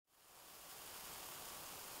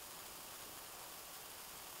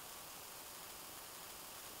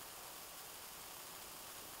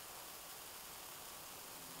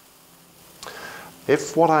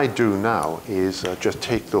If what I do now is just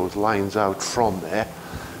take those lines out from there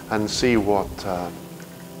and see what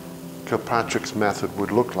Kilpatrick's method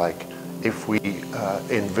would look like if we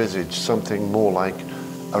envisage something more like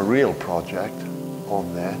a real project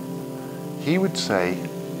on there, he would say,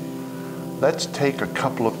 let's take a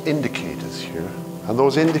couple of indicators here, and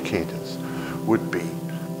those indicators would be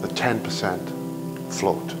the 10%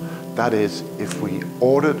 float. That is, if we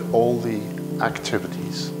ordered all the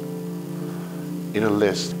activities in a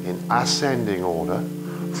list in ascending order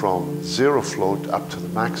from 0 float up to the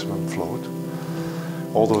maximum float,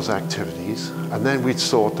 all those activities, and then we'd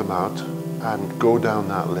sort them out and go down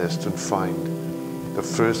that list and find the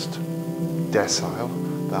first decile.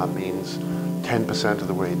 That means 10% of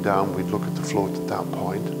the way down, we'd look at the float at that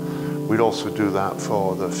point. We'd also do that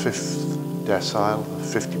for the 5th decile,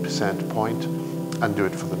 the 50% point, and do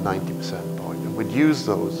it for the 90% point. And we'd use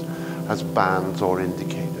those as bands or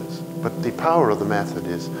indicators. But the power of the method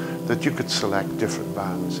is that you could select different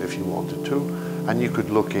bands if you wanted to, and you could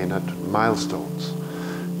look in at milestones.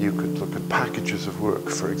 You could look at packages of work,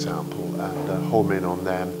 for example, and home in on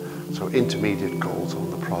them, so intermediate goals on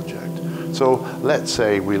the project. So let's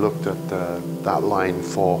say we looked at that line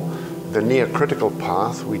for the near critical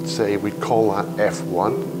path. We'd say we'd call that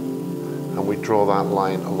F1, and we'd draw that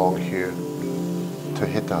line along here to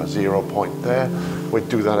hit our 0 point there. We'd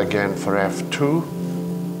do that again for F2,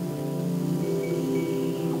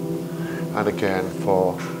 and again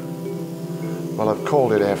for, well, I've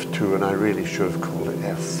called it F2, and I really should have called it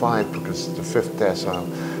F5 because it's the 5th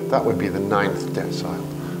decile. That would be the 9th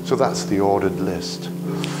decile. So that's the ordered list.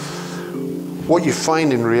 What you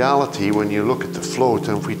find in reality when you look at the float,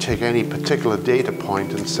 and if we take any particular data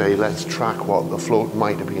point and say, let's track what the float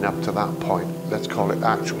might have been up to that point, let's call it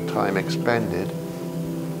actual time expended,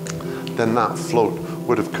 then that float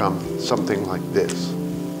would have come something like this.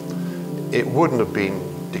 It wouldn't have been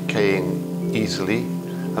decaying easily,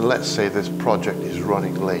 and let's say this project is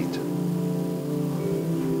running late.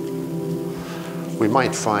 We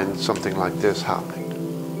might find something like this happening.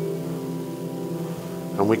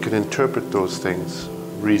 And we can interpret those things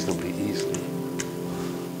reasonably easily.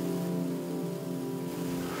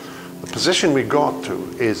 The position we got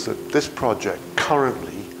to is that this project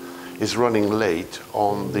currently is running late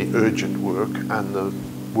on the urgent work and the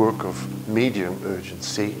work of medium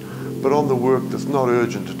urgency, but on the work that's not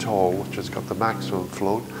urgent at all, which has got the maximum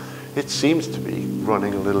float, it seems to be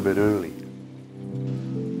running a little bit early.